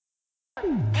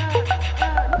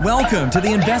Welcome to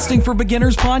the Investing for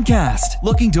Beginners podcast.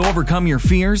 Looking to overcome your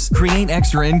fears, create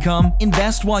extra income,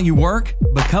 invest while you work,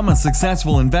 become a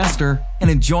successful investor,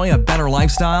 and enjoy a better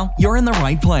lifestyle? You're in the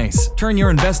right place. Turn your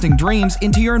investing dreams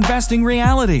into your investing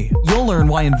reality. You'll learn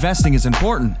why investing is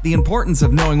important, the importance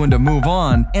of knowing when to move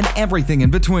on, and everything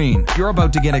in between. You're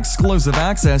about to get exclusive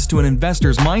access to an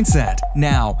investor's mindset.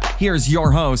 Now, here's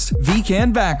your host,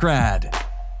 Viken Backrad.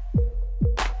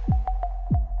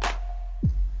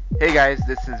 Hey guys,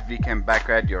 this is Viken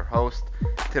Backrad, your host.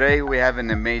 Today we have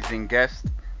an amazing guest.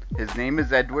 His name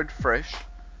is Edward Frisch.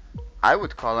 I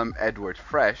would call him Edward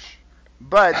Fresh,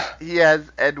 but he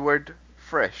has Edward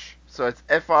Frisch. So it's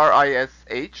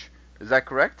F-R-I-S-H. Is that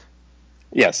correct?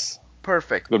 Yes.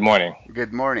 Perfect. Good morning.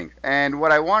 Good morning. And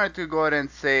what I wanted to go ahead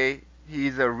and say,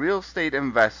 he's a real estate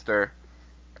investor.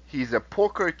 He's a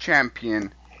poker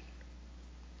champion.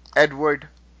 Edward,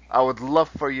 I would love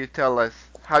for you to tell us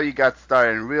how you got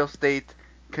started in real estate,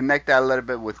 connect that a little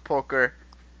bit with poker.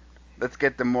 Let's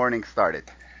get the morning started.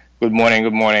 Good morning.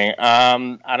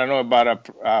 I don't know about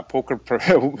a poker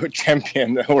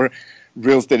champion or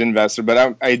real estate investor,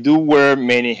 but I do wear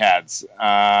many hats.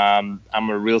 I'm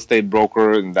a real estate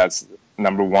broker, and that's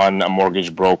number one, a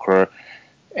mortgage broker.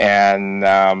 And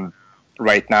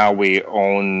right now we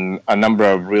own a number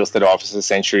of real estate offices: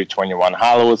 Century 21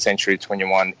 Hollywood, Century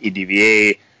 21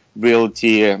 EDVA,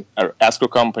 Realty, an escrow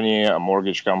company, a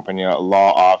mortgage company, a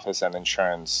law office, and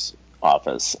insurance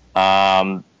office.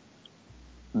 The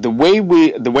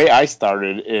way I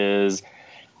started is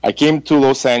I came to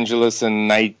Los Angeles in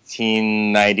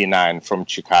 1999 from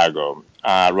Chicago,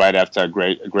 right after I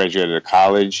graduated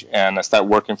college, and I started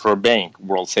working for a bank,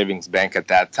 World Savings Bank at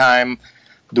that time,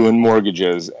 doing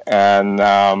mortgages. And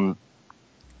I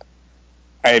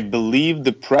believe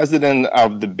the president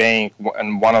of the bank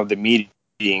in one of the meetings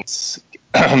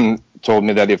told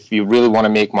me that if you really want to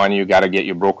make money, you got to get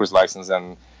your broker's license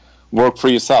and work for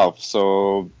yourself.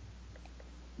 So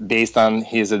based on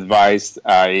his advice,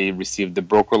 I received the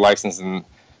broker license in,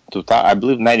 I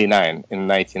believe,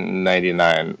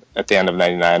 1999, at the end of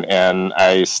 99, and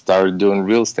I started doing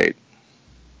real estate.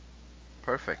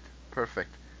 Perfect.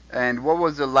 And what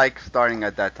was it like starting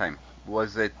at that time?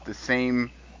 Was it the same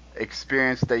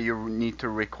experience that you need to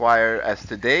require as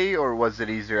today, or was it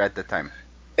easier at the time?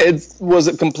 It was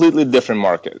a completely different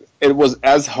market. It was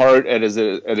as hard as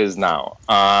it is now,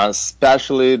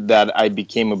 especially that I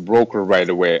became a broker right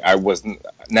away. I was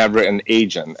never an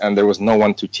agent, and there was no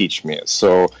one to teach me.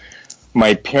 So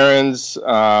my parents,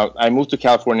 I moved to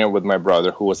California with my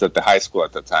brother, who was at the high school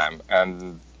at the time.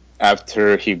 And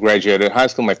after he graduated high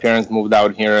school, my parents moved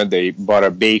out here. They bought a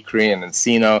bakery in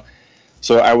Encino.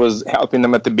 So I was helping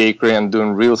them at the bakery and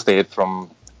doing real estate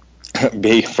from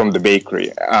the bakery.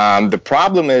 The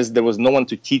problem is there was no one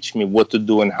to teach me what to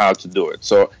do and how to do it.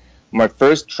 So my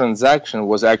first transaction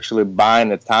was actually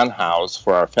buying a townhouse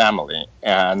for our family,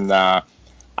 and I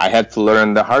had to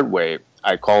learn the hard way.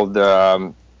 I called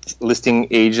the listing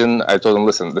agent. I told him,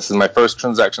 listen, this is my first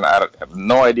transaction. I have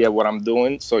no idea what I'm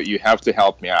doing, so you have to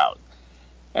help me out.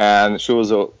 And she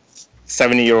was a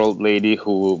 70-year-old lady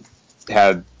who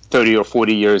had 30 or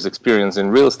 40 years experience in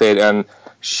real estate, and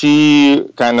she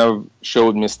kind of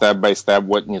showed me step by step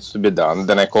what needs to be done.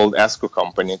 Then I called escrow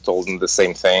company, told them the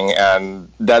same thing,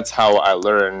 and that's how I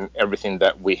learned everything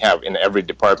that we have in every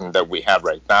department that we have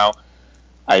right now.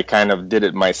 I kind of did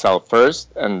it myself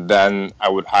first, and then I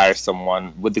would hire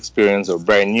someone with experience or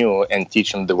brand new and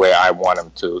teach them the way I want them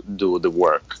to do the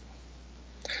work.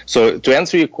 So to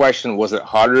answer your question, was it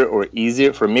harder or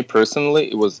easier? For me personally,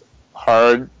 it was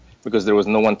hard because there was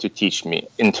no one to teach me.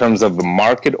 In terms of the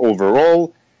market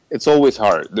overall, it's always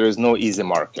hard. There is no easy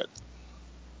market.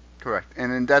 Correct.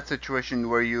 And in that situation,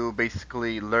 were you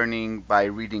basically learning by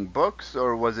reading books,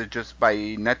 or was it just by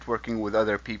networking with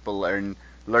other people and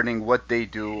learning what they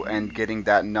do and getting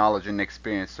that knowledge and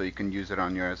experience so you can use it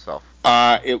on yourself?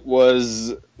 It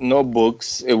was no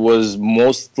books. It was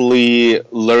mostly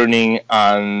learning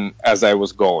on as I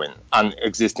was going on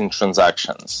existing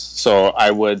transactions. So I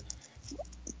would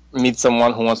meet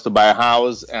someone who wants to buy a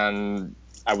house, and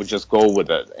I would just go with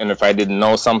it. And if I didn't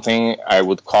know something, I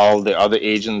would call the other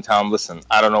agent and tell him, listen,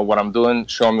 I don't know what I'm doing.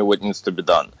 Show me what needs to be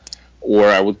done. Or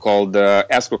I would call the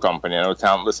escrow company and I would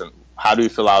tell them, listen, how do you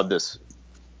fill out this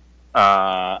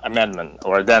amendment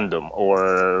or addendum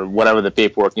or whatever the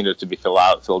paperwork needed to be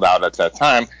filled out at that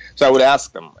time. So I would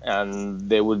ask them, and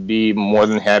they would be more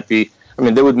than happy. I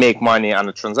mean, they would make money on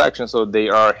the transaction, so they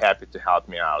are happy to help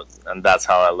me out, and that's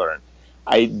how I learned.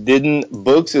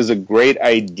 Books is a great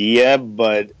idea,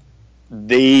 but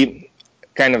they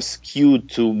kind of skew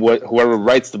to what whoever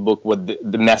writes the book, what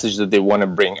the message that they want to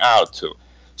bring out to.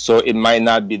 So it might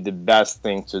not be the best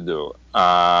thing to do.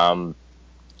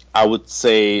 I would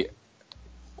say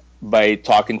by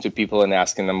talking to people and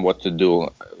asking them what to do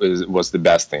was the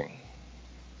best thing.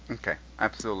 Okay,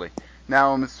 absolutely.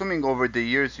 Now, I'm assuming over the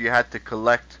years you had to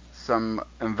collect some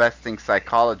investing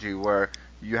psychology where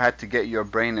you had to get your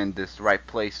brain in this right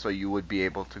place so you would be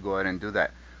able to go ahead and do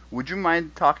that. Would you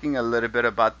mind talking a little bit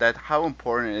about that? How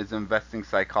important is investing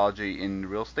psychology in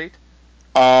real estate?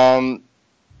 Um,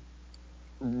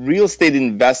 Real estate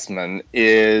investment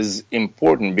is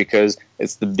important because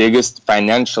it's the biggest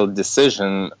financial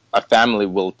decision a family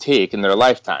will take in their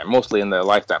lifetime, mostly in their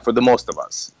lifetime, for the most of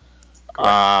us.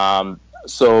 Correct.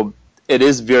 So it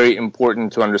is very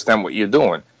important to understand what you're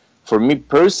doing. For me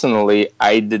personally,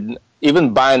 I didn't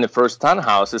even buying the first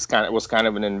townhouse was kind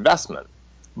of an investment.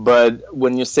 But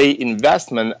when you say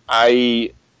investment,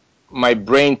 I my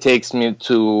brain takes me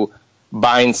to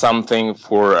buying something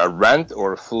for a rent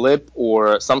or a flip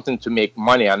or something to make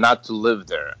money and not to live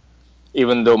there.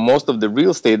 Even though most of the real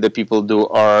estate that people do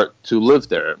are to live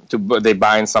there, they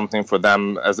buying something for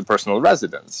them as a personal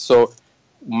residence. So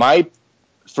my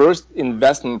first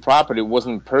investment property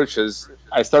wasn't purchased.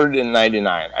 I started in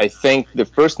 '99. I think the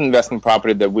first investment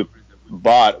property that we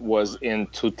bought was in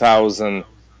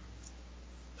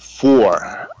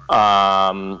 2004.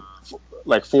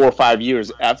 Like 4 or 5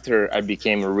 years after I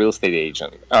became a real estate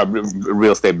agent,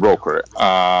 real estate broker.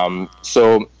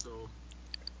 So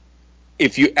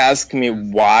if you ask me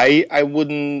why I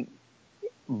wouldn't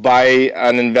buy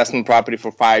an investment property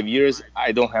for 5 years,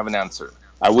 I don't have an answer.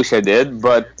 I wish I did,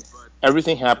 but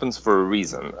everything happens for a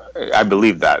reason. I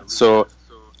believe that. So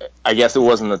I guess it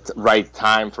wasn't the right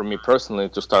time for me personally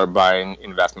to start buying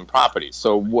investment properties.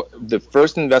 So the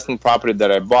first investment property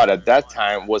that I bought at that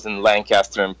time was in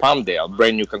Lancaster and Palmdale,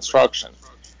 brand new construction.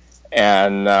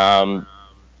 And I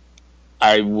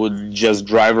would just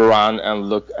drive around and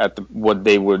look at what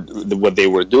they were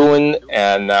doing,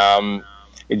 and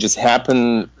it just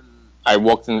happened. I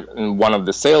walked in one of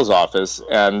the sales office,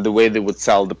 and the way they would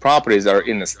sell the properties are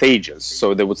in the stages.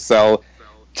 So they would sell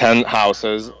 10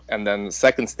 houses, and then the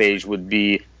second stage would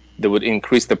be they would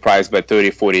increase the price by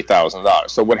 $30,000, $40,000.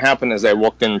 So what happened is I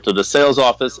walked into the sales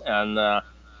office, and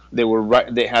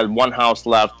they had one house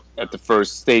left at the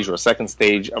first stage or second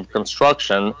stage of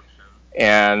construction,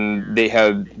 and they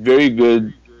had very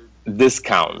good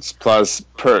discounts plus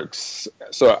perks.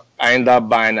 So I ended up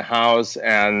buying a house,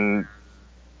 and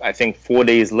I think 4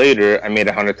 days later, I made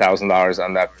 $100,000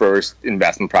 on that first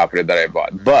investment property that I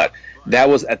bought. But that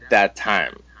was at that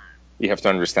time. You have to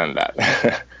understand that.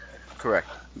 Correct.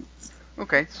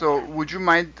 Okay, so would you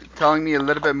mind telling me a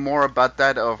little bit more about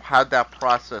that, of how that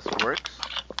process works?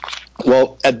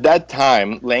 Well, at that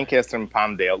time, Lancaster and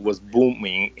Palmdale was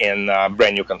booming in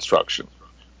brand new construction.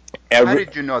 How Every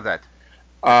did you know that? If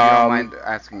you don't um, mind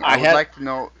asking, I I would had like to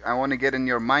know. I want to get in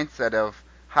your mindset of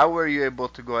how were you able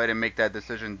to go ahead and make that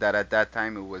decision that at that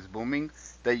time it was booming,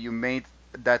 that you made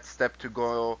that step to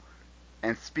go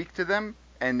and speak to them,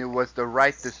 and it was the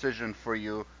right decision for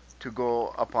you to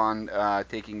go upon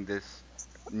taking this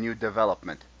new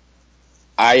development.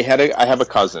 I have a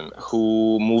cousin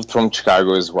who moved from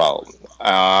Chicago as well,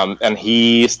 and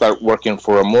he started working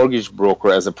for a mortgage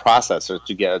broker as a processor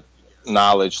to get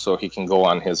knowledge so he can go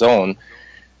on his own.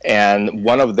 And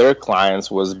one of their clients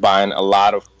was buying a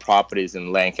lot of properties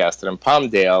in Lancaster and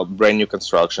Palmdale, brand new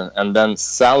construction, and then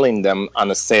selling them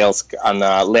on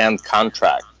a land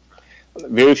contract.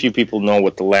 Very few people know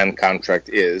what the land contract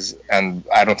is, and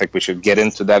I don't think we should get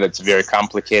into that. It's very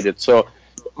complicated. So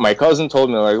my cousin told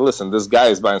me, like, listen, this guy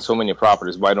is buying so many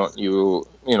properties. Why don't you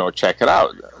check it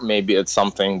out? Maybe it's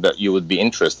something that you would be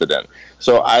interested in.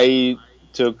 So I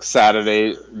took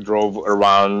Saturday, drove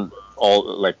around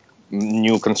all like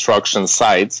new construction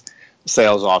sites,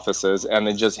 sales offices, and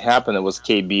it just happened. It was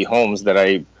KB Homes that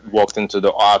I walked into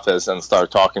the office and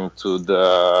started talking to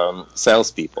the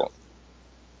salespeople.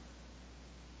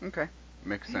 Okay,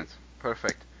 makes sense.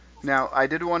 Perfect. Now, I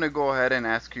did want to go ahead and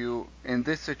ask you, in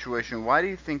this situation, why do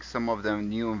you think some of the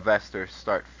new investors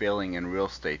start failing in real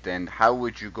estate, and how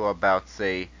would you go about,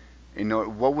 say,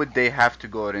 what would they have to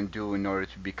go out and do in order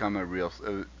to become a real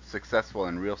successful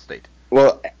in real estate?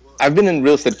 Well, I've been in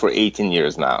real estate for 18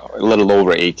 years now, a little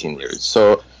over 18 years.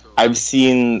 So I've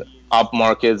seen up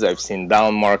markets, I've seen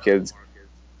down markets.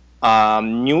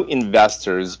 New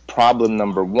investors, problem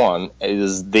number one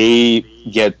is they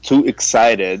get too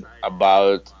excited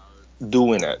about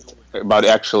doing it, about the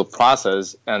actual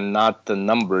process and not the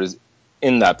numbers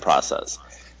in that process.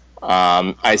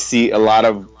 I see a lot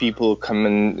of people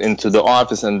coming into the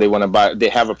office and they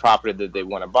have a property that they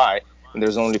want to buy, and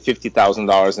there's only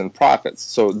 $50,000 in profits.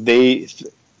 So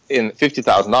in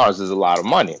 $50,000 is a lot of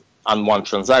money on one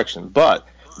transaction. But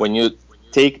when you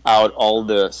take out all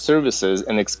the services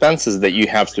and expenses that you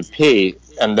have to pay,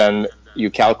 and then you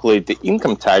calculate the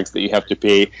income tax that you have to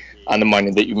pay on the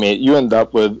money that you made, you end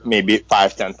up with maybe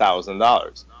 $5,000,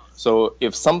 $10,000. So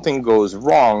if something goes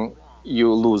wrong,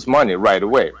 you lose money right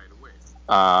away.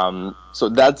 So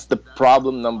that's the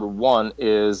problem. Number one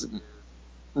is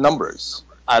numbers.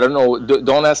 I don't know.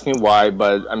 Don't ask me why,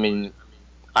 but I mean,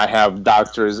 I have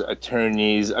doctors,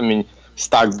 attorneys, I mean,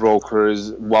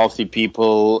 stockbrokers, wealthy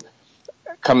people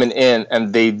coming in,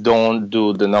 and they don't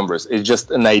do the numbers. It's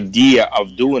just an idea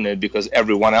of doing it because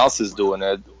everyone else is doing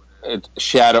it. It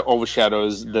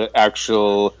overshadows the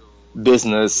actual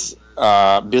business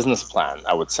plan,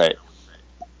 I would say.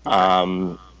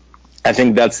 Okay. I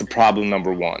think that's the problem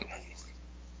number one.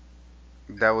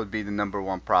 That would be the number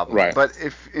one problem. Right. But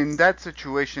if in that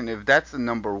situation, if that's the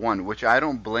number one, which I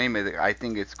don't blame it, I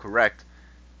think it's correct.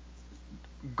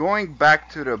 Going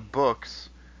back to the books,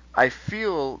 I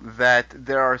feel that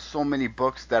there are so many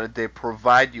books that they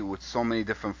provide you with so many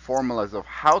different formulas of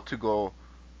how to go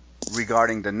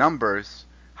regarding the numbers.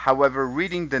 However,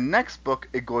 reading the next book,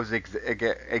 it goes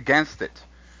against it.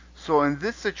 So in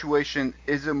this situation,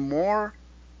 is it more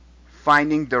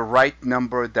finding the right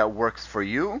number that works for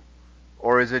you?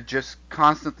 Or is it just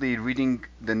constantly reading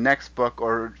the next book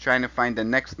or trying to find the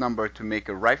next number to make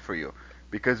it right for you?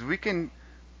 Because we can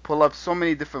pull up so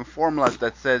many different formulas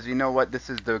that says, you know what, this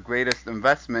is the greatest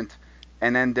investment,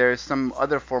 and then there's some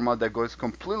other formula that goes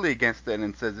completely against it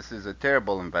and says this is a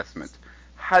terrible investment.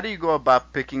 How do you go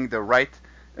about picking the right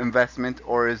investment,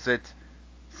 or is it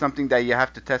something that you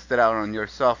have to test it out on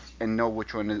yourself and know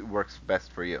which one works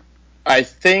best for you? I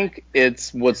think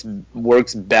it's what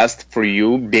works best for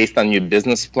you based on your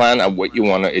business plan and what you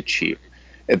want to achieve.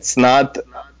 It's not,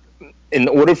 in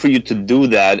order for you to do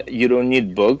that, you don't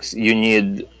need books. You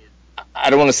need,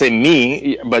 I don't want to say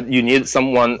me, but you need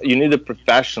someone, you need a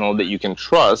professional that you can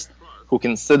trust who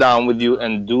can sit down with you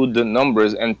and do the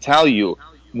numbers and tell you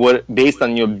what, based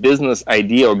on your business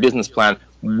idea or business plan,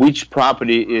 which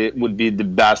property would be the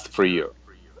best for you.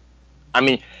 I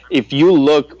mean, if you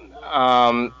look,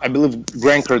 I believe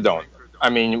Grant Cardone, I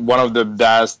mean, one of the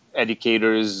best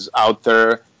educators out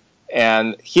there,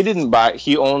 and he didn't buy,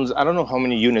 he owns, I don't know how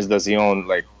many units does he own,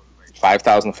 like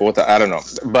 5,000, 4,000, I don't know.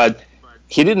 But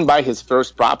he didn't buy his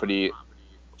first property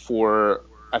for,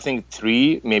 I think,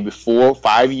 3, maybe 4,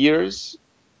 5 years.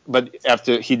 But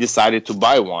after he decided to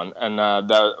buy one, and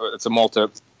it's a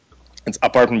it's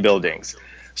apartment buildings.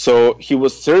 So he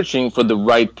was searching for the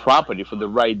right property, for the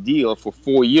right deal for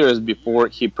 4 years before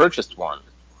he purchased one.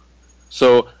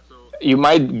 So you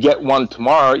might get one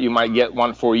tomorrow, you might get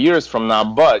one 4 years from now,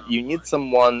 but you need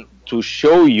someone to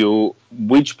show you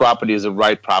which property is the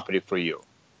right property for you.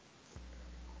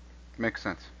 Makes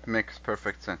sense. Makes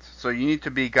perfect sense. So you need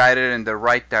to be guided in the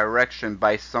right direction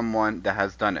by someone that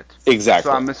has done it. So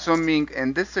Exactly. I'm assuming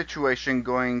in this situation,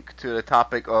 going to the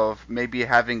topic of maybe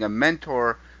having a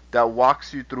mentor that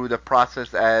walks you through the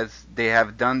process as they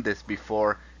have done this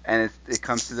before, and it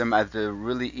comes to them as a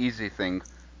really easy thing.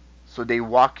 So they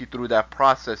walk you through that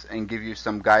process and give you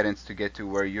some guidance to get to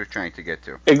where you're trying to get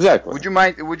to. Exactly.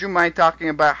 Would you mind talking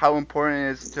about how important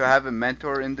it is to have a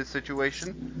mentor in this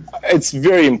situation? It's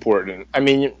very important. I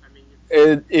mean,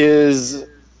 it is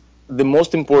the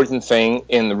most important thing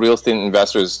in real estate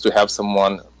investors to have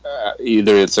someone,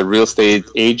 either it's a real estate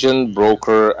agent,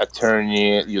 broker,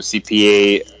 attorney, your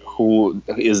CPA, who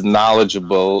is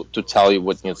knowledgeable to tell you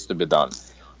what needs to be done.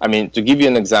 I mean, to give you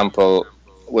an example,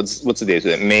 what's the date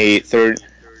today? May 3rd.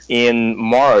 In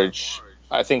March,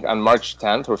 I think on March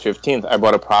 10th or 15th, I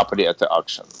bought a property at the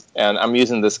auction. And I'm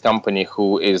using this company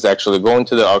who is actually going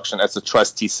to the auction as a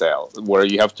trustee sale, where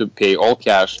you have to pay all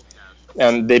cash,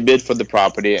 and they bid for the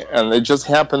property. And it just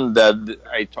happened that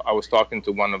I was talking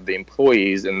to one of the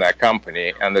employees in that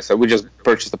company, and they said, we just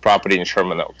purchased the property in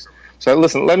Sherman Oaks. So I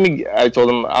listen, I told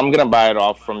them, I'm going to buy it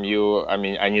off from you. I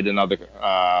mean, I need another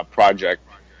project.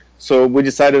 So we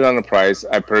decided on a price.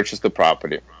 I purchased the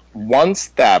property. One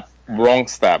step, wrong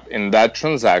step in that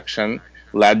transaction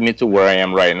led me to where I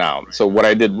am right now. So what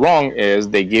I did wrong is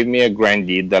they gave me a grand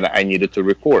deed that I needed to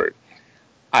record.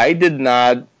 I did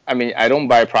not. I mean, I don't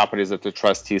buy properties at the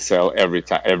trustee sale every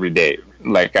time, every day.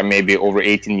 Like I maybe over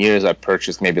 18 years, I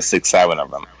purchased maybe 6, 7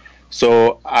 of them.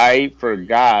 So I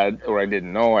forgot, or I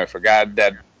didn't know, I forgot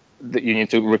that you need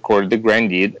to record the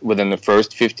grand deed within the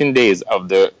first 15 days of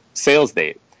the sales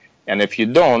date. And if you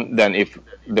don't, then if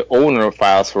the owner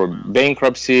files for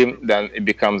bankruptcy, then it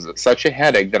becomes such a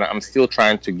headache that I'm still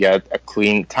trying to get a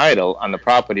clean title on the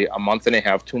property a month and a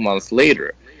half, 2 months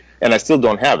later, and I still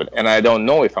don't have it, and I don't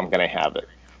know if I'm going to have it.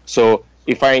 So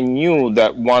if I knew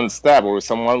that one step or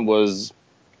someone was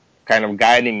kind of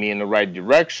guiding me in the right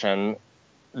direction,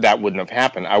 that wouldn't have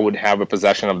happened. I would have a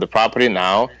possession of the property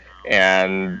now,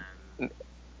 and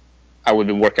I would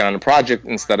be working on a project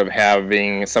instead of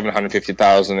having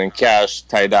 750,000 in cash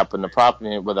tied up in the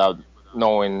property without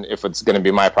knowing if it's going to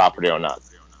be my property or not.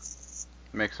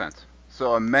 Makes sense.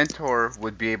 So a mentor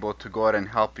would be able to go out and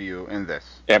help you in this.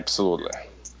 Absolutely.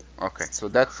 Okay, so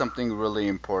that's something really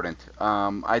important.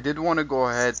 I did want to go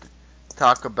ahead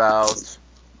talk about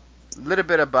a little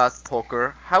bit about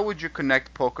poker. How would you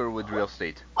connect poker with real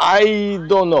estate? I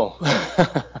don't know.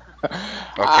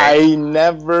 Okay. I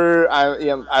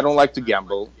don't like to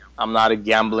gamble. I'm not a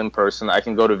gambling person. I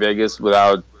can go to Vegas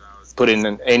without putting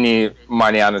any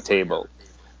money on the table.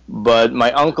 But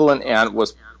my uncle and aunt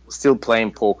was still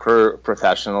playing poker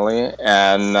professionally,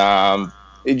 and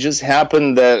it just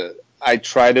happened that I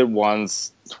tried it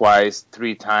once, twice,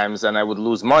 three times, and I would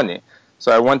lose money.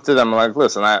 So I went to them like,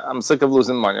 listen, I'm sick of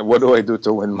losing money. What do I do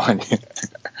to win money?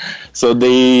 So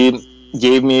they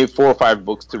gave me four or five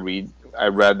books to read. I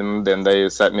read them, then they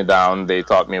sat me down. They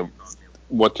taught me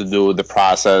what to do, the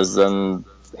process, and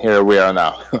here we are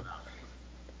now.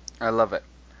 I love it.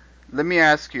 Let me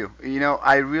ask you,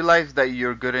 I realized that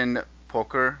you're good in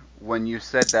poker when you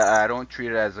said that I don't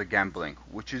treat it as a gambling,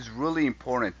 which is really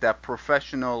important. That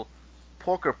professional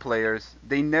poker players,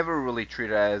 they never really treat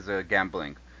it as a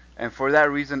gambling. And for that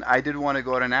reason, I did want to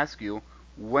go ahead and ask you,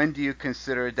 when do you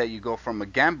consider that you go from a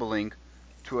gambling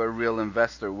to a real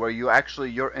investor, where you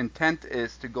actually, your intent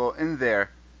is to go in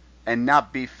there and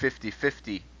not be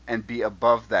 50-50 and be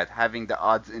above that, having the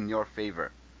odds in your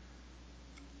favor?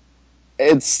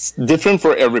 It's different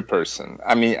for every person.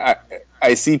 I mean,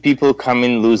 I see people come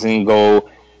in, lose and go,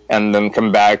 and then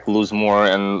come back, lose more,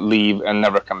 and leave and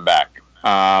never come back.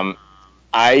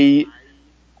 I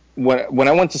when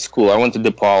I went to school, I went to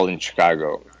DePaul in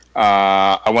Chicago.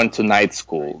 I went to night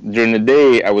school. During the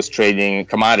day, I was trading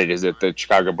commodities at the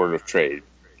Chicago Board of Trade,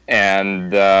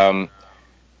 and the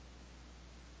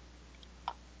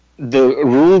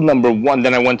rule number one.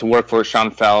 Then I went to work for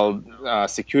Schoenfeld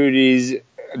Securities,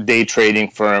 day trading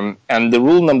firm, and the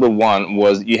rule number one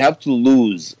was you have to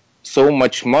lose so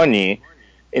much money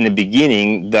in the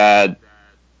beginning that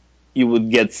you would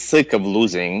get sick of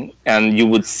losing and you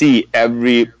would see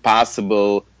every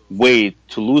possible way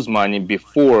to lose money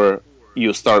before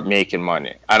you start making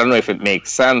money. I don't know if it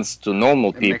makes sense to normal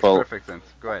It makes people, perfect sense.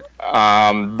 Go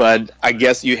ahead. but I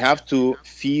guess you have to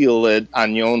feel it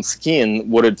on your own skin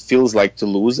what it feels like to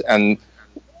lose and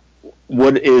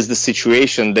what is the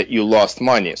situation that you lost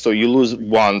money. So you lose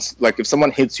once, like if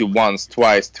someone hits you once,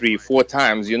 twice, three, four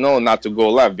times, you know not to go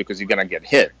left because you're gonna get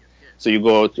hit. So you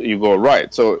go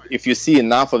right. So if you see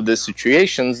enough of these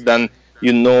situations, then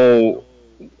you know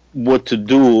what to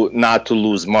do not to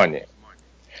lose money.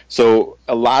 So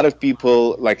a lot of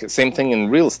people, like same thing in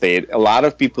real estate, a lot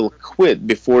of people quit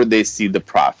before they see the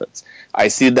profits. I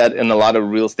see that in a lot of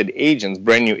real estate agents,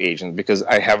 brand new agents, because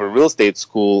I have a real estate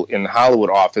school in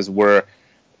Hollywood office where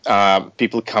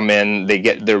people come in, they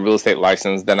get their real estate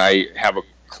license, then I have a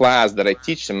class that I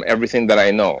teach them everything that I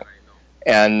know.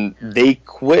 And they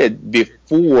quit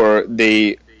before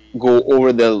they go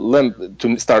over the limit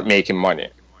to start making money.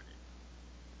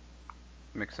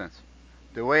 Makes sense.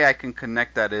 The way I can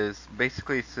connect that is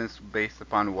basically, since based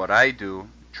upon what I do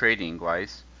trading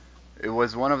wise, it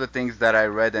was one of the things that I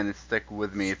read and it stuck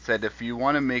with me. It said if you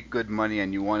want to make good money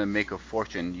and you want to make a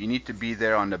fortune, you need to be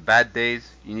there on the bad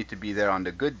days, you need to be there on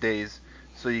the good days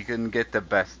so you can get the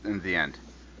best in the end.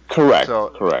 Correct, So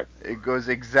correct. it goes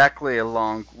exactly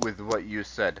along with what you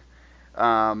said.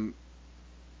 Um,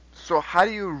 so how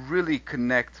do you really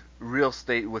connect real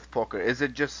estate with poker? Is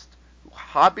it just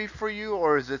hobby for you,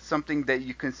 or is it something that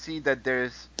you can see that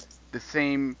there's the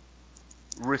same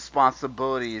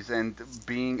responsibilities and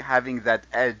being having that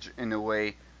edge in a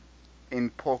way in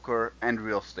poker and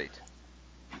real estate?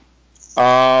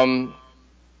 Um,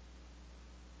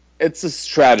 it's a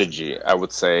strategy, I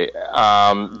would say.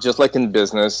 Just like in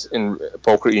business, in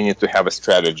poker, you need to have a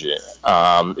strategy.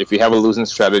 If you have a losing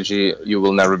strategy, you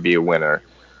will never be a winner.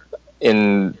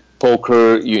 In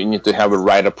poker, you need to have a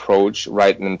right approach,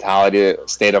 right mentality,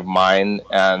 state of mind,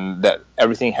 and that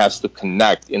everything has to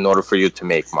connect in order for you to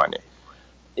make money.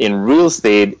 In real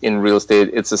estate,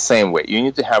 it's the same way. You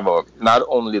need to have a not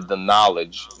only the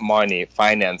knowledge, money,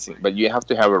 financing, but you have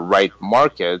to have a right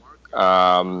market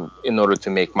in order to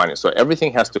make money. So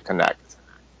everything has to connect.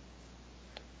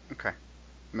 Okay,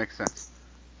 makes sense.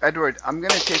 Edward, I'm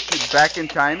going to take you back in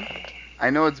time. I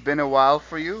know it's been a while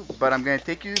for you, but I'm going to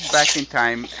take you back in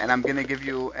time and I'm going to give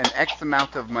you an X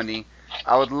amount of money.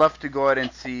 I would love to go ahead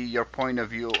and see your point of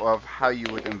view of how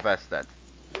you would invest that.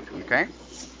 Okay?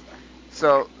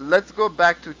 So let's go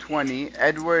back to 20.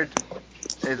 Edward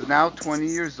is now 20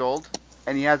 years old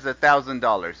and he has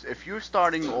 $1,000. If you're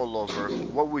starting all over,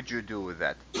 what would you do with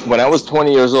that? When I was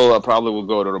 20 years old, I probably would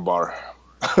go to the bar.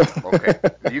 Okay.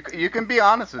 You can be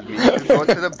honest with me. You could go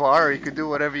to the bar or you could do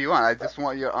whatever you want. I just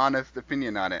want your honest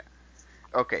opinion on it.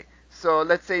 Okay. So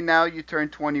let's say now you turn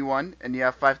 21 and you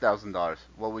have $5,000.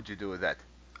 What would you do with that?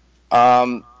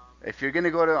 um, If you're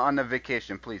gonna go to on a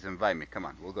vacation, please invite me. Come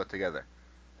on, we'll go together.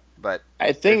 But I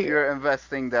if think you're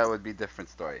investing, that would be a different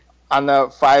story. on a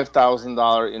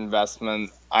 $5,000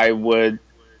 investment,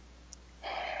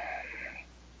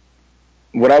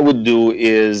 what I would do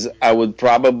is I would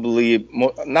probably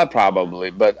not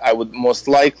probably, but I would most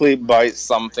likely buy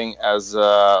something as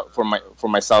for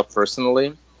myself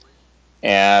personally,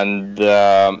 and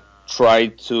try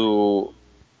to.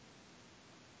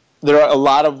 There are a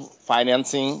lot of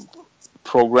financing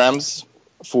programs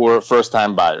for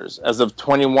first-time buyers. As a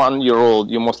 21-year-old,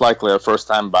 you're most likely a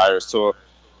first-time buyer, so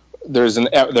there's an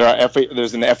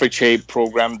FHA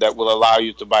program that will allow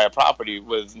you to buy a property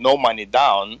with no money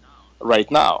down right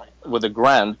now, with a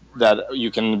grant that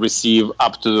you can receive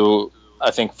up to,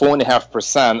 I think,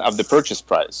 4.5% of the purchase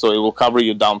price. So it will cover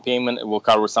your down payment. It will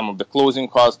cover some of the closing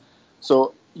costs.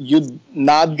 So you're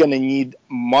not gonna need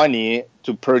money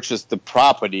to purchase the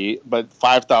property, but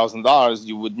 $5,000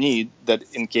 you would need that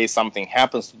in case something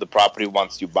happens to the property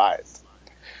once you buy it,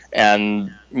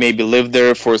 and maybe live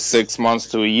there for 6 months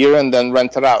to a year and then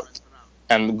rent it out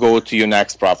and go to your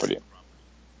next property.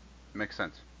 Makes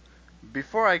sense.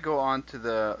 Before I go on to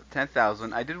the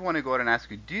 10,000, I did want to go ahead and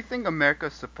ask you, do you think America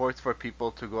supports for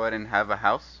people to go ahead and have a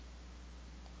house?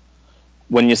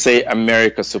 When you say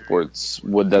America supports,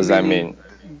 what does that Meaning,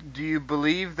 mean? do you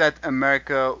believe that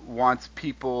America wants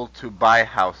people to buy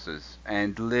houses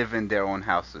and live in their own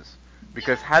houses?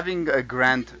 Because having a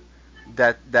grant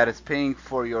that is paying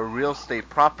for your real estate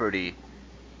property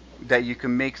that you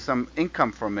can make some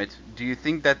income from it, do you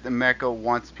think that America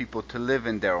wants people to live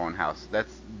in their own house?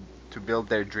 That's to build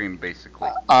their dream, basically.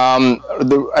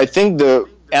 I think the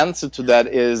answer to that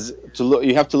is to look.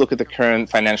 You have to look at the current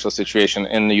financial situation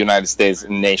in the United States,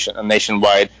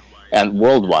 nationwide, and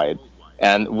worldwide.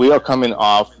 And we are coming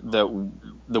off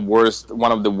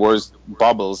one of the worst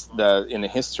bubbles that in the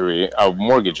history of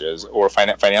mortgages or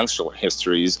financial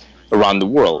histories around the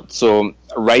world. So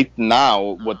right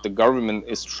now, what the government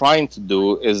is trying to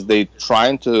do is they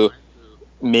trying to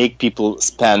make people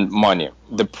spend money.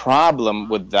 The problem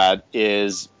with that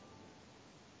is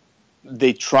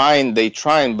they trying,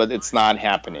 but it's not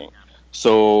happening.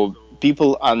 So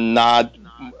people are not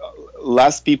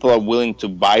less people are willing to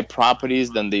buy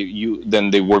properties than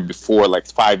they were before, like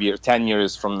 5 years, 10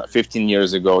 years from 15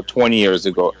 years ago, 20 years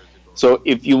ago. So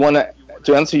if you want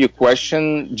to answer your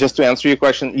question, just to answer your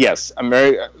question, yes,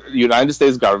 America, United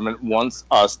States government wants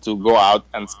us to go out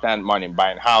and spend money,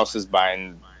 buying houses,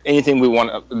 buying anything we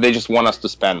want. They just want us to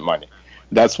spend money.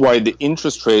 That's why the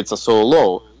interest rates are so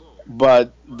low.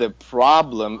 But the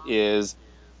problem is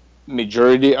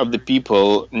majority of the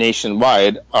people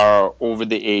nationwide are over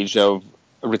the age of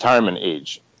retirement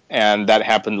age, and that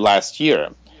happened last year.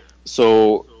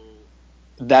 So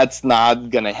that's not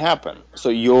gonna happen. So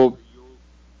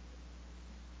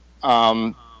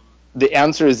um, the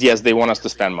answer is yes, they want us to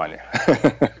spend money.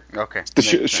 Okay, The makes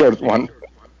sense. short one.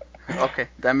 Okay,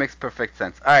 that makes perfect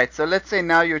sense. All right, so let's say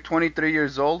now you're 23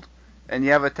 years old and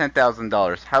you have a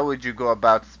 $10,000. How would you go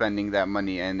about spending that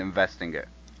money and investing it?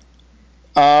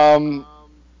 um,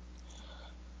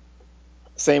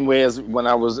 Same way as when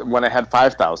I had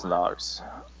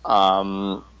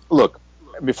 $5,000. Look,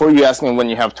 before you ask me when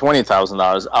you have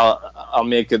 $20,000, I'll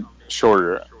make it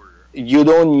shorter. You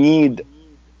don't need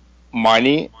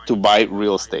money to buy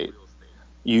real estate.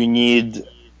 You need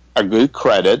a good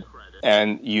credit,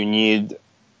 and you need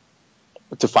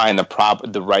to find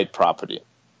the right property.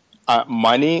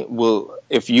 Money will,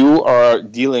 if you are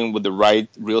dealing with the right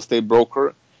real estate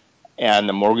broker and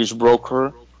a mortgage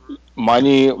broker,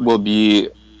 money will be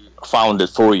founded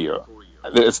for you.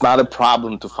 It's not a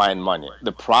problem to find money.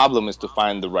 The problem is to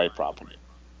find the right property.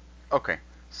 Okay,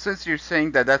 since you're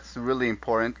saying that that's really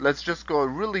important, let's just go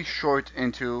really short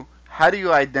into how do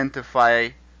you identify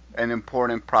an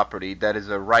important property that is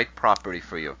a right property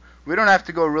for you? We don't have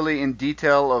to go really in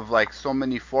detail of like so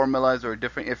many formulas or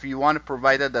different. If you want to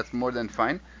provide that, that's more than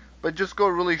fine. But just go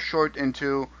really short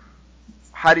into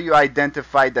how do you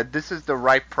identify that this is the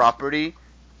right property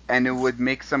and it would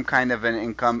make some kind of an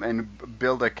income and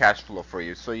build a cash flow for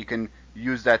you so you can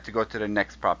use that to go to the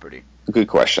next property. Good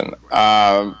question.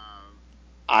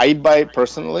 I buy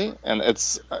personally, and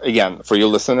it's again for your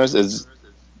listeners is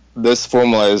this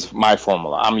formula is my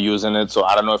formula. I'm using it, so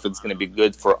I don't know if it's going to be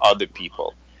good for other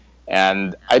people.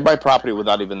 And I buy property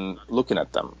without even looking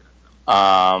at them.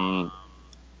 Um,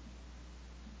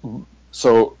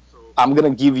 so I'm going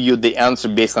to give you the answer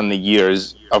based on the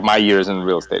years of my years in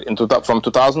real estate. From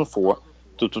 2004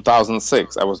 to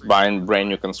 2006, I was buying brand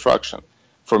new construction.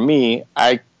 For me,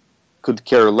 I could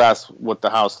care less what the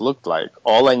house looked like.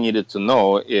 All I needed to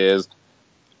know is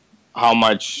how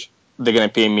much they're going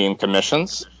to pay me in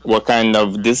commissions, what kind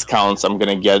of discounts I'm going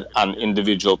to get on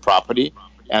individual property,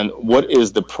 and what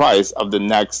is the price of the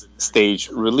next stage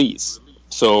release.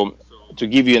 So, to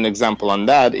give you an example on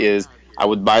that is I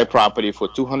would buy a property for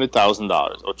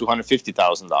 $200,000 or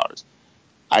 $250,000.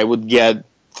 I would get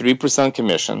 3%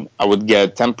 commission. I would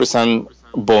get 10%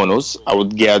 bonus. I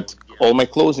would get all my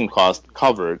closing costs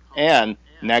covered. And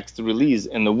next release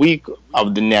in the week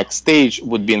of the next stage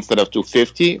would be, instead of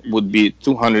 250, would be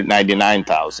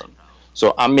 299,000.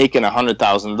 So I'm making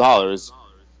 $100,000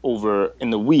 over in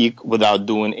the week without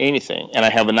doing anything. And I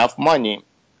have enough money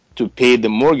to pay the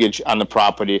mortgage on the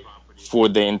property for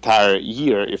the entire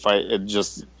year if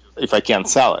I can't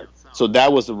sell it. So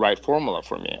that was the right formula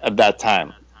for me at that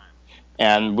time.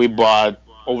 And we bought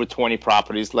over 20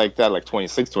 properties like that, like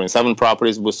 26, 27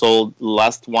 properties. We sold the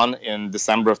last one in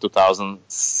December of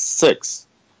 2006,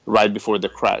 right before the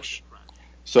crash.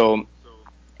 So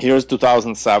here's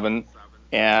 2007,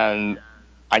 and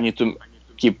I need to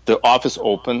keep the office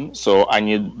open, so I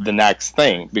need the next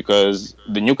thing because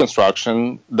the new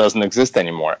construction doesn't exist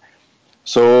anymore.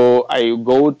 So I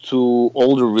go to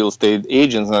older real estate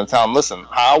agents and I tell them, listen,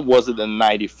 how was it in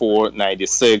 94,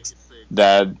 96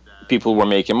 that people were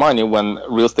making money when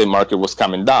real estate market was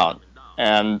coming down?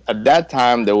 And at that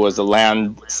time, there was a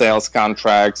land sales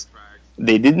contracts.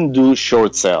 They didn't do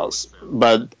short sales,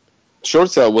 but short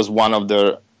sale was one of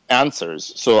the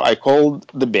answers. So I called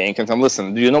the bank and said,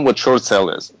 listen, do you know what short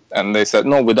sale is? And they said,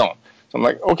 no, we don't. So I'm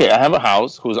like, okay, I have a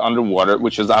house who's underwater,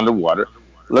 which is underwater.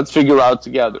 Let's figure out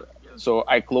together. So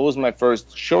I closed my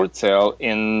first short sale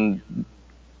in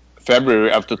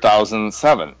February of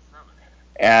 2007.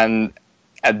 And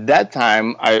at that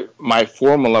time, my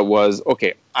formula was,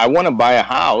 okay, I want to buy a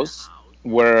house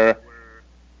where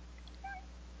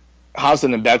house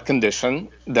in a bad condition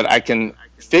that I can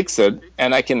fix it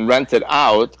and I can rent it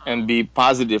out and be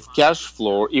positive cash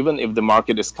flow even if the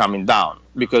market is coming down.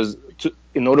 Because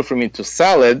in order for me to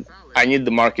sell it, I need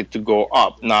the market to go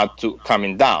up, not to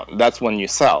coming down. That's when you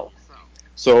sell.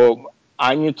 So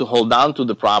I need to hold on to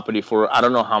the property for I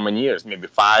don't know how many years, maybe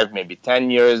 5, maybe 10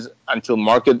 years until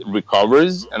market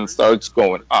recovers and starts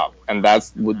going up. And that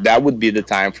would be the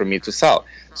time for me to sell.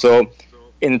 So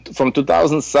from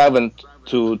 2007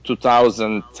 to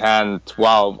 2010,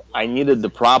 12, I needed the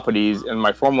properties, and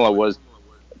my formula was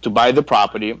to buy the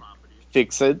property,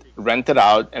 fix it, rent it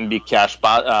out, and be cash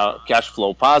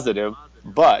flow positive.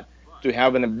 But to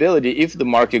have an ability, if the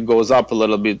market goes up a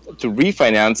little bit, to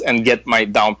refinance and get my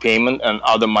down payment and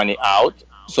other money out,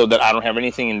 so that I don't have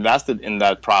anything invested in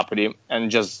that property and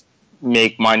just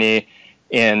make money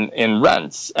in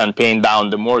rents and paying down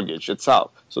the mortgage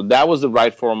itself. So that was the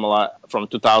right formula from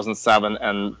 2007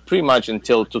 and pretty much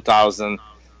until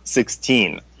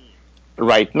 2016.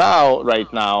 Right now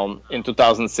in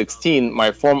 2016,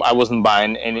 my form, I wasn't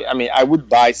buying any. I mean, I would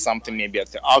buy something maybe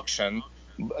at the auction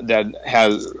that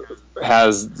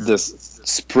has this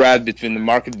spread between the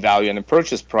market value and the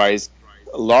purchase price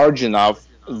large enough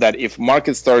that if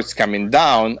market starts coming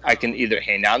down, I can either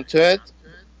hang on to it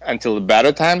until the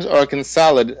better times, or I can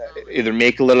sell it, either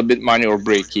make a little bit money or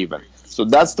break even. So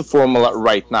that's the formula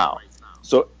right now.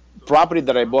 So property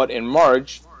that I bought in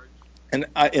March, and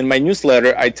in my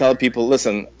newsletter, I tell people,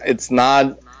 listen, it's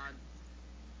not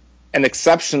an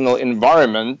exceptional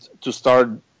environment to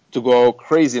start to go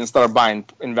crazy and start buying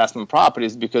investment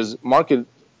properties, because market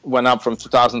went up from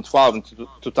 2012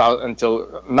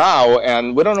 until now,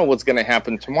 and we don't know what's going to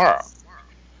happen tomorrow.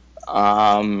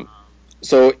 Um,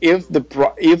 so if the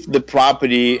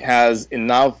property has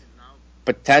enough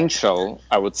potential,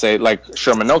 I would say, like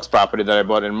Sherman Oaks property that I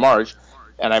bought in March,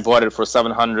 and I bought it for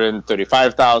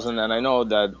 $735,000, and I know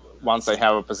that once I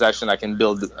have a possession, I can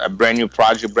build a brand new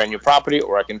project, brand new property,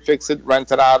 or I can fix it,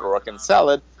 rent it out, or I can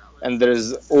sell it, and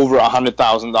there's over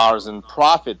 $100,000 in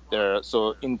profit there.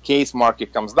 So in case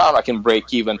market comes down, I can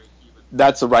break even.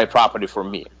 That's the right property for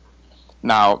me.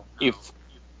 Now, if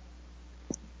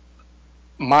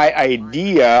my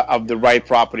idea of the right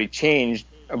property changed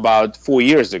about 4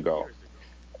 years ago.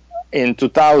 In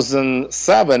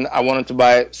 2007, I wanted to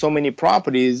buy so many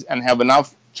properties and have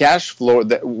enough cash flow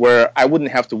that where I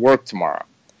wouldn't have to work tomorrow.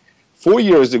 4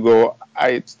 years ago,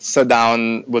 I sat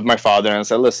down with my father and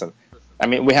said, listen, I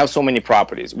mean, we have so many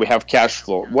properties. We have cash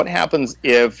flow. What happens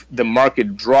if the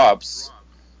market drops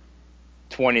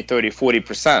 20, 30,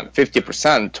 40%,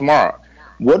 50% tomorrow?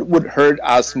 What would hurt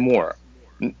us more?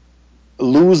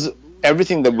 Lose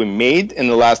everything that we made in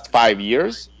the last 5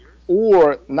 years,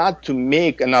 or not to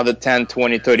make another 10,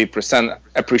 20, 30%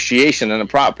 appreciation in a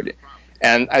property?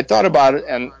 And I thought about it,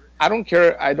 and I don't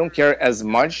care as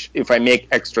much if I make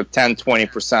extra 10,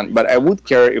 20%, but I would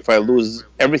care if I lose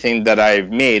everything that I've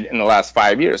made in the last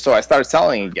 5 years. So I started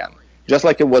selling again, just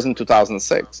like it was in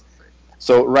 2006.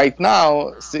 So right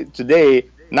now, today,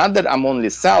 not that I'm only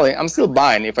selling, I'm still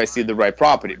buying if I see the right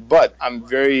property, but I'm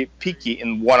very picky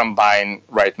in what I'm buying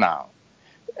right now.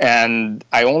 And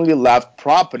I only left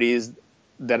properties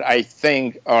that I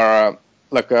think are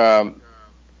like a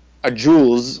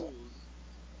jewels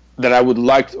that I would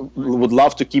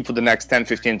love to keep for the next 10,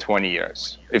 15, 20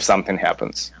 years if something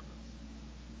happens.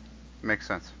 Makes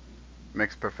sense.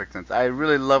 Makes perfect sense. I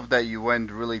really love that you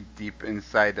went really deep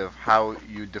inside of how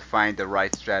you define the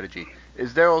right strategy.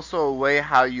 Is there also a way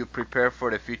how you prepare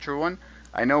for the future one?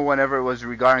 I know whenever it was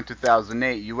regarding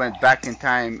 2008, you went back in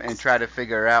time and tried to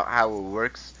figure out how it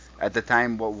works at the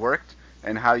time, what worked,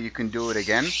 and how you can do it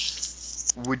again.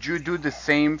 Would you do the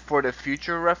same for the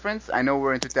future reference? I know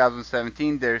we're in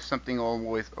 2017. There's something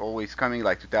always coming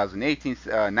like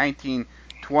 2018, 19,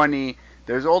 20.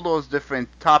 There's all those different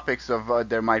topics of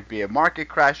there might be a market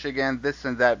crash again, this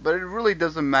and that, but it really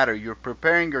doesn't matter. You're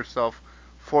preparing yourself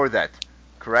for that,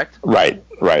 correct? Right,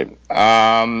 right.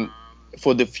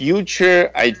 For the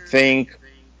future, I think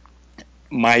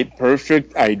my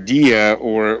perfect idea,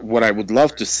 or what I would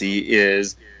love to see,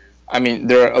 is, I mean,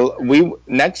 we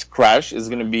next crash is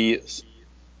going to be,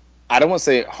 I don't want to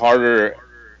say harder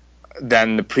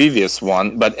than the previous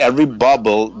one, but every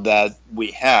bubble that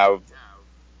we have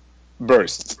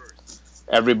burst.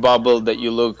 Every bubble that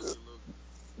you look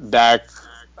back,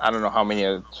 I don't know how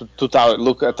many, 2000,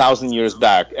 look 1,000 years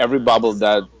back, every bubble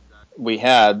that we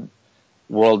had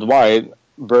worldwide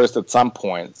burst at some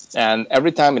point. And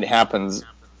every time it happens,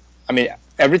 I mean,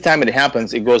 every time it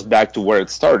happens, it goes back to where it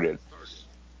started.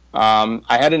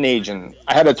 I had an agent.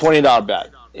 I had a $20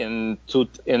 bet in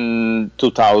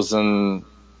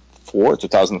 2004,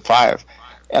 2005,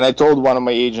 and I told one of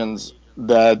my agents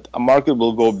that a market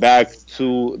will go back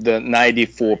to the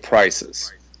 94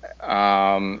 prices.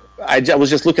 I was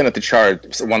just looking at the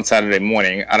chart one Saturday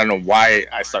morning. I don't know why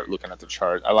I started looking at the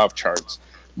chart. I love charts,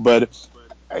 but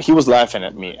he was laughing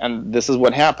at me, and this is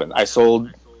what happened. I sold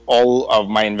all of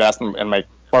my investment and my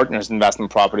partner's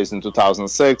investment properties in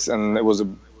 2006, and it was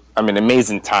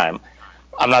amazing time.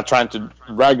 I'm not trying to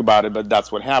brag about it, but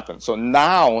that's what happened. So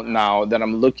now that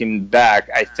I'm looking back,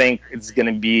 I think it's going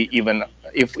to be, even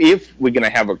if we're going to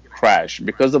have a crash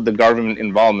because of the government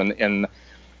involvement in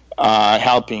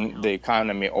helping the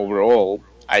economy overall,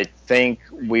 I think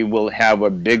we will have a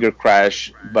bigger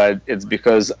crash, but it's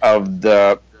because of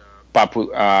the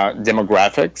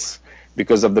demographics,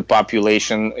 because of the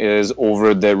population is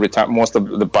over most of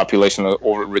the population are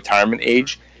over retirement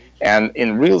age. And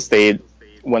in real estate,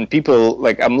 when people,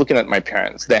 like, I'm looking at my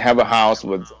parents, they have a house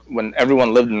when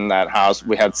everyone lived in that house,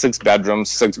 we had 6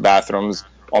 bedrooms, 6 bathrooms.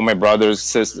 All my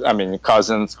brothers,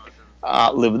 cousins,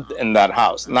 lived in that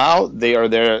house. Now they are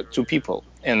there, 2 people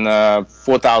in a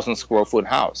 4,000 square foot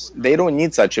house. They don't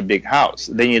need such a big house.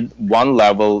 They need one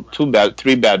level,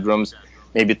 3 bedrooms,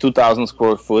 maybe 2,000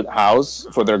 square foot house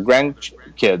for their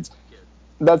grandkids.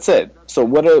 That's it. So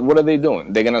what are they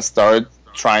doing? They're gonna start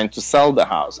trying to sell the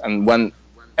house, and when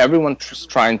everyone's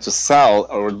trying to sell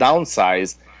or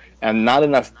downsize, and not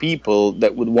enough people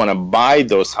that would want to buy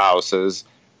those houses,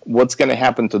 what's going to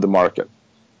happen to the market?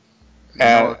 No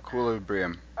And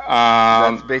equilibrium.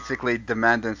 That's um, basically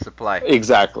demand and supply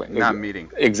exactly, not meeting.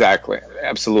 exactly,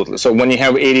 absolutely. So when you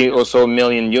have 80 or so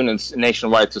million units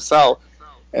nationwide to sell,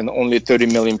 and only 30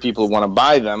 million people want to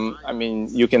buy them, I mean,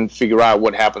 you can figure out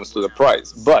what happens to the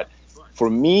price. But for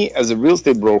me, as a real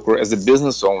estate broker, as a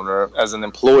business owner, as an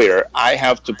employer, I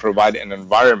have to provide an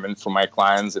environment for my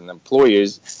clients and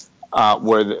employees,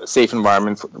 where the safe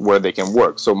environment where they can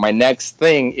work. So my next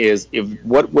thing is, if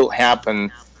what will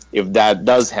happen if that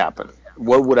does happen?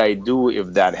 What would I do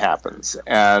if that happens?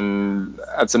 And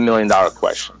that's $1 million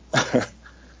question.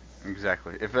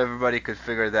 Exactly. If everybody could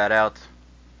figure that out,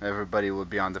 everybody would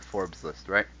be on the Forbes list,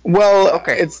 right? Well,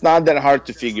 Okay. it's not that hard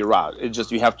to figure out. It's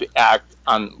just you have to act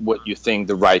on what you think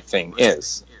the right thing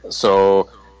is. So,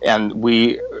 and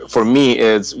for me,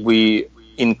 it's we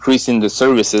increasing the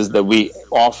services that we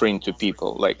offering to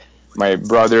people. Like, My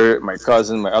brother, my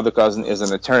cousin, my other cousin is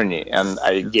an attorney, and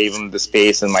I gave him the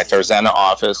space in my Tarzana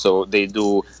office, so they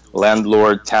do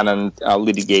landlord tenant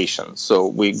litigation. So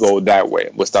we go that way.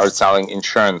 We start selling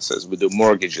insurances, we do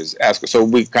mortgages, escrow. So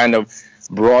we kind of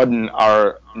broaden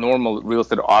our normal real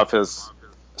estate office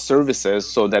services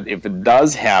so that if it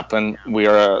does happen, we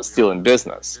are still in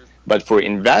business. But for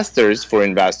investors,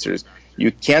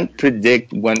 you can't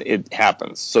predict when it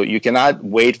happens. So you cannot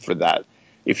wait for that.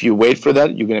 If you wait for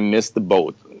that, you're going to miss the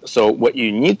boat. So what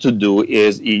you need to do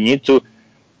is you need to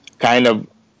kind of,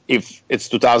 if it's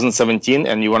 2017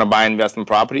 and you want to buy investment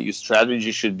property, your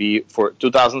strategy should be for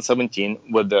 2017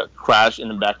 with the crash in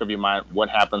the back of your mind. What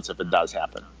happens if it does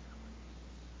happen?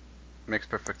 Makes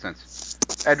perfect sense.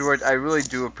 Edward, I really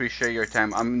do appreciate your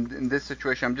time. I'm in this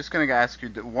situation. I'm just gonna ask you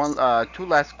two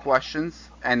last questions,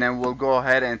 and then we'll go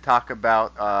ahead and talk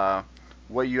about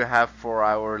what you have for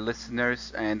our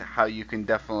listeners and how you can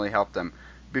definitely help them.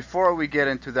 Before we get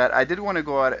into that, I did want to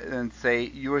go out and say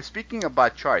you were speaking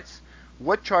about charts.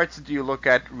 What charts do you look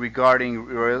at regarding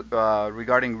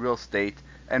real estate,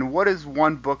 and what is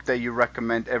one book that you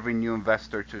recommend every new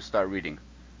investor to start reading?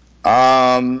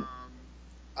 Um,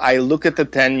 I look at the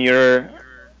 10-year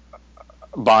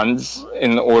bonds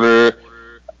in order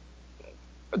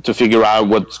to figure out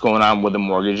what's going on with the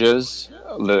mortgages,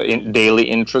 the daily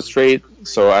interest rate.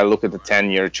 So I look at the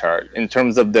 10-year chart. In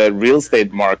terms of the real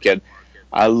estate market,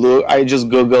 I just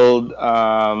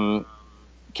googled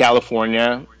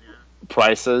California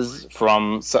prices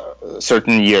from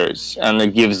certain years, and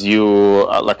it gives you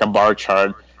like a bar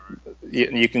chart.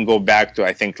 You can go back to,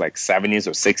 I think, like 70s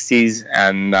or 60s,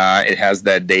 and it has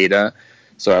that data.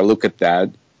 So I look at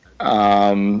that.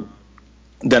 Um,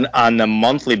 then on a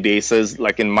monthly basis,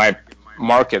 like in my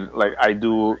market, like I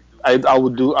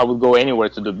would go anywhere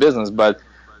to do business, but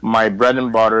my bread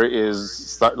and butter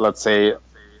is, let's say,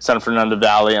 San Fernando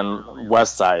Valley and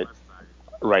West Side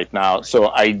right now. So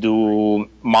I do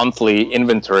monthly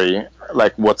inventory,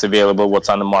 like what's available, what's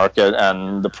on the market,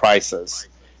 and the prices.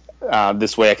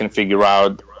 This way I can figure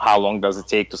out how long does it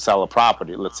take to sell a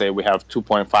property. Let's say we have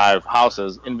 2.5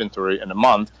 houses inventory in a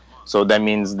month. So that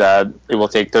means that it will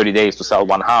take 30 days to sell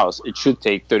one house. It should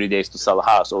take 30 days to sell a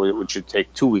house, or it should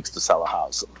take 2 weeks to sell a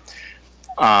house.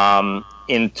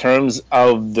 In terms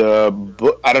of the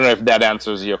book, I don't know if that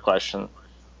answers your question.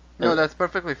 No, that's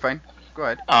perfectly fine. Go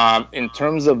ahead. In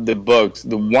terms of the books,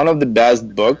 the one of the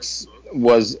best books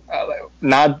was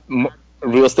not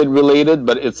real estate related,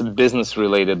 but it's a business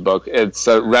related book. It's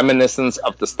a reminiscence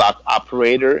of the stock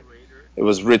operator. It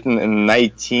was written in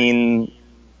 19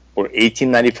 or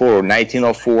 1894 or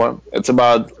 1904. It's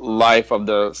about life of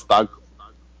the stock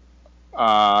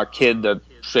kid that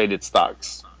traded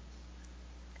stocks.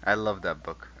 I love that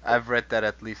book. I've read that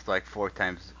at least like 4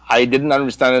 times. I didn't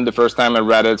understand it the first time I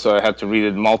read it, so I had to read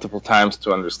it multiple times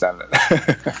to understand it.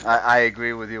 I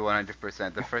agree with you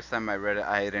 100%. The first time I read it,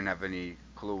 I didn't have any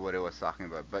clue what it was talking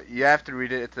about. But you have to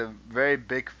read it. It's a very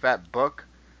big, fat book,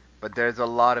 but there's a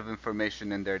lot of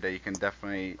information in there that you can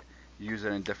definitely use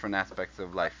it in different aspects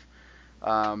of life.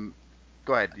 Um,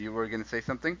 Go ahead. You were going to say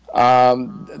something?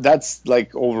 That's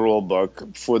like overall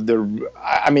book for the.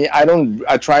 I mean,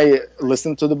 I try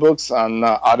listen to the books on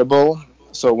Audible.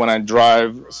 So when I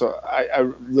drive, so I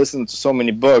listen to so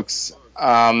many books,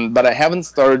 but I haven't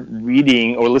started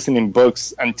reading or listening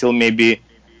books until maybe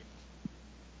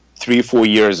 3, 4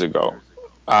 years ago.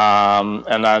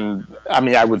 And I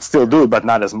mean, I would still do it, but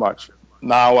not as much.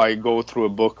 Now I go through a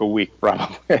book a week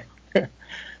probably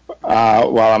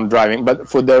while I'm driving. But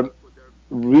for the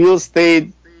real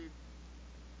estate,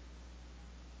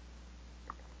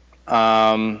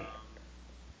 um,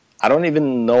 I don't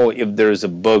even know if there's a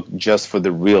book just for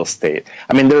the real estate.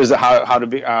 I mean, there's a how to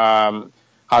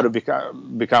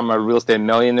become a real estate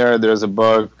millionaire. There's a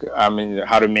book. I mean,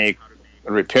 how to make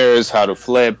repairs, how to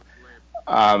flip,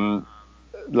 um,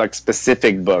 like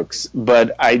specific books.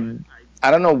 But I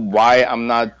don't know why I'm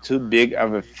not too big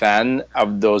of a fan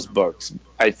of those books.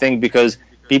 I think because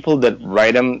people that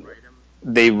write them,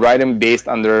 they write them based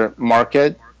on their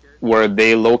market where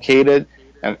they located,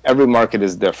 and every market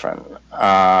is different.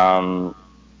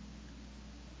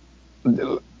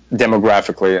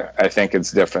 Demographically, I think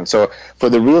it's different. So for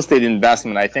the real estate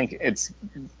investment, I think it's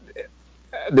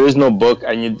there is no book.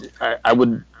 I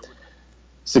would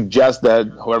suggest that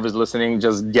whoever's listening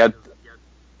just get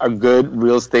a good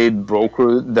real estate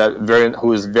broker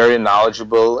who is very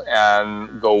knowledgeable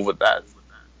and go with that.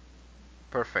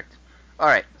 Perfect. All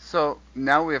right. So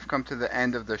now we have come to the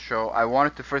end of the show. I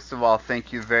wanted to first of all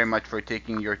thank you very much for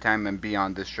taking your time and be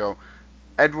on this show.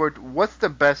 Edward, what's the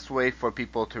best way for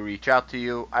people to reach out to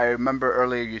you? I remember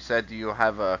earlier you said you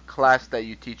have a class that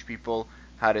you teach people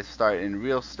how to start in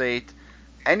real estate.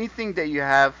 Anything that you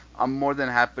have, I'm more than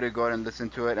happy to go ahead and listen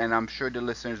to it, and I'm sure the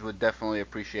listeners would definitely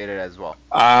appreciate it as well.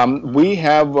 We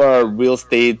have a real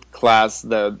estate class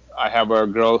that I have a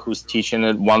girl who's teaching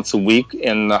it once a week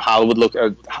in the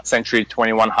Hollywood, Century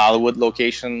 21 Hollywood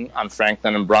location on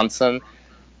Franklin and Brunson.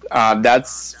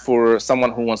 That's for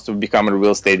someone who wants to become a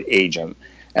real estate agent.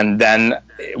 And then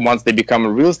once they become a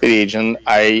real estate agent,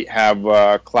 I have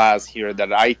a class here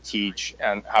that I teach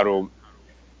and how to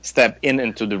step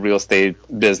into the real estate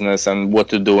business and what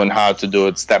to do and how to do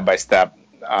it step by step,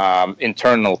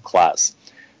 internal class.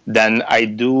 Then I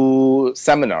do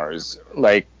seminars,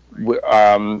 like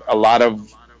a lot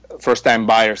of first time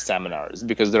buyer seminars,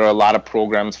 because there are a lot of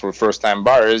programs for first time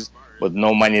buyers with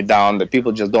no money down that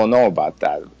people just don't know about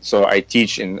that. So I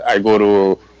teach and I go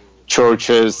to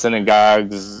churches,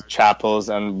 synagogues, chapels,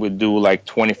 and we do like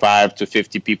 25 to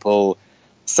 50 people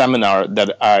seminar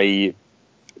that I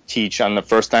teach on the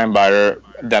first time buyer.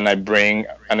 Then I bring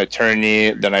an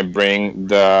attorney, then I bring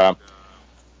the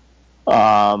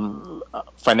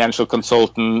financial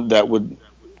consultant that would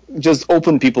just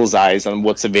open people's eyes on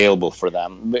what's available for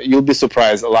them. You'll be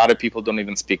surprised. A lot of people don't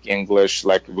even speak English.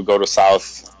 Like we go to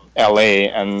South LA,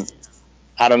 and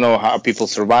I don't know how people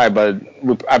survive, but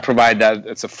I provide that.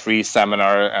 It's a free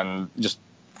seminar and just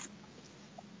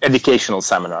educational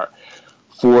seminar.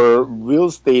 For real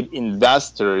estate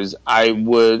investors,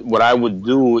 what I would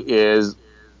do is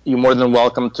you're more than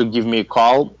welcome to give me a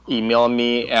call, email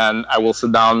me, and I will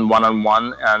sit down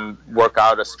one-on-one and work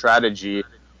out a strategy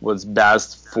what's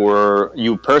best for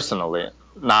you personally,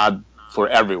 not for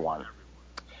everyone.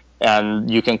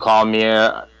 And you can call me.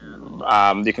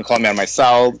 You can call me on my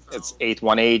cell. It's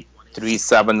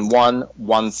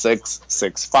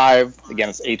 818-371-1665. Again,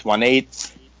 it's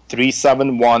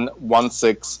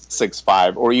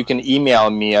 818-371-1665. Or you can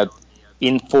email me at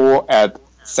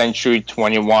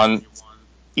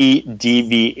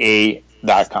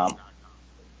info@century21edva.com.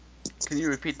 Can you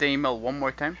repeat the email one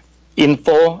more time?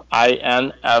 Info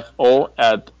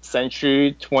at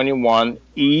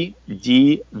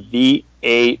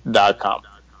century21edva.com.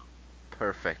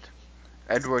 Perfect.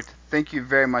 Edward, thank you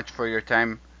very much for your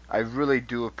time. I really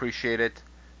do appreciate it.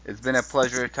 It's been a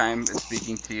pleasure time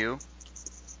speaking to you.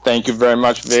 Thank you very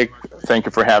much, Vic. Thank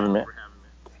you for having me.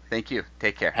 Thank you.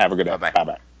 Take care. Have a good day. Bye-bye.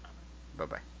 Bye-bye.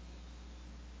 Bye-bye.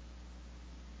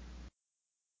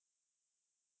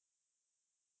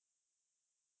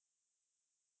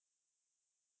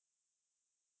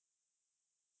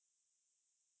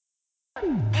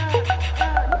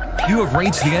 You have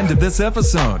reached the end of this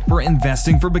episode for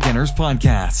Investing for Beginners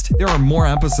podcast. There are more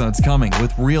episodes coming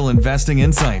with real investing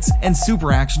insights and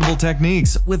super actionable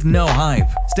techniques with no hype.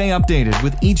 Stay updated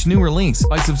with each new release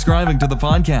by subscribing to the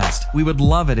podcast. We would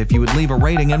love it if you would leave a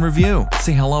rating and review.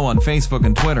 Say hello on Facebook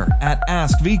and Twitter at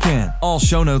AskVCan. All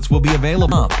show notes will be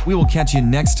available. We will catch you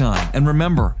next time. And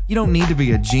remember, you don't need to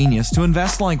be a genius to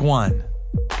invest like one.